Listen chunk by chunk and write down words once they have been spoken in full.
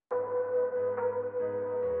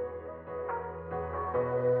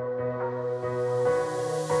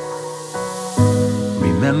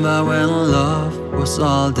remember when love was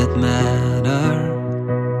all that mattered.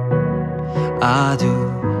 I do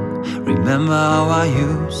remember how I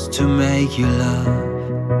used to make you laugh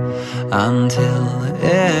until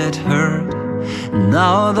it hurt.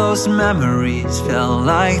 Now those memories fell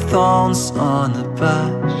like thorns on a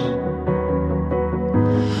bush,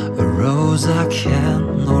 a rose I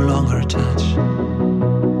can no longer touch.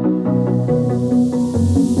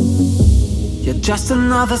 You're just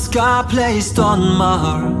another scar placed on my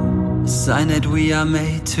heart, a sign that we are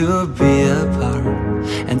made to be apart.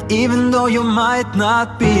 And even though you might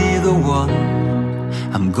not be the one,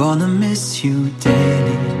 I'm gonna miss you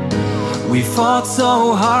daily. We fought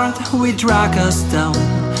so hard, we dragged us down,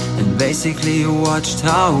 and basically watched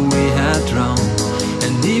how we had drowned.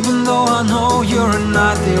 And even though I know you're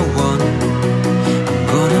not the one, I'm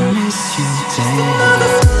gonna miss you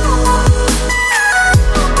daily.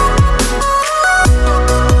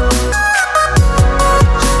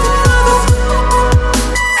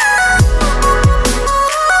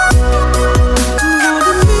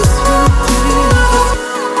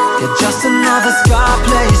 Just another scar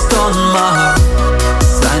placed on my heart, a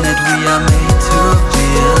sign that we are made to be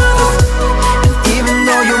apart. And even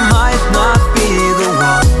though you might not be the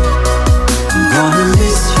one, I'm gonna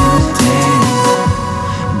miss you daily.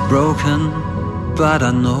 Broken, but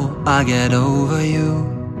I know I'll get over you.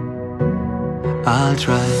 I'll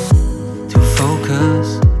try to focus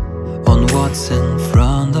on what's in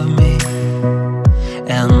front of me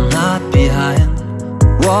and not behind.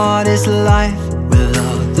 What is life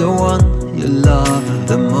without the one you love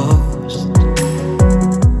the most?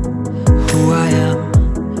 Who I am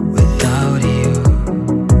without you.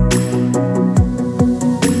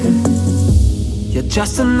 You're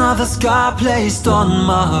just another scar placed on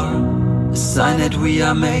my heart, a sign that we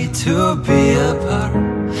are made to be apart.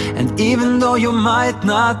 And even though you might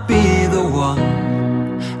not be the one,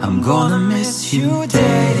 I'm gonna miss you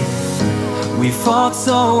daily. We fought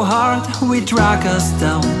so hard, we dragged us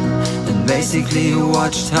down, and basically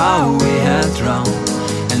watched how we had drowned.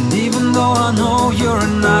 And even though I know you're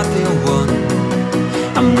not the one,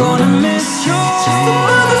 I'm gonna miss you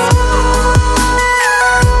daily.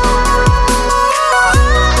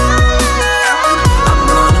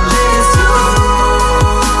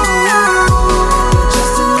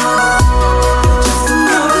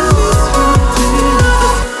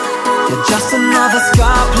 Just another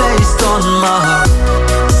scar placed on my heart,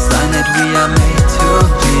 a sign that we are made to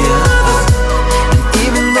be apart. And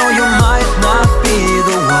even though you might not be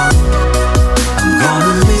the one, I'm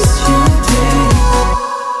gonna miss you daily.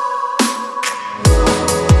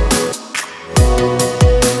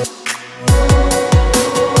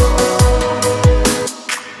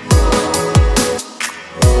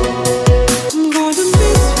 I'm gonna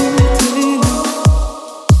miss you daily.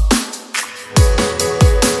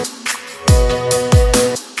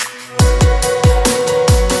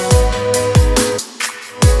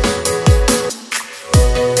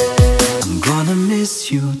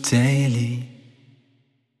 Miss you daily.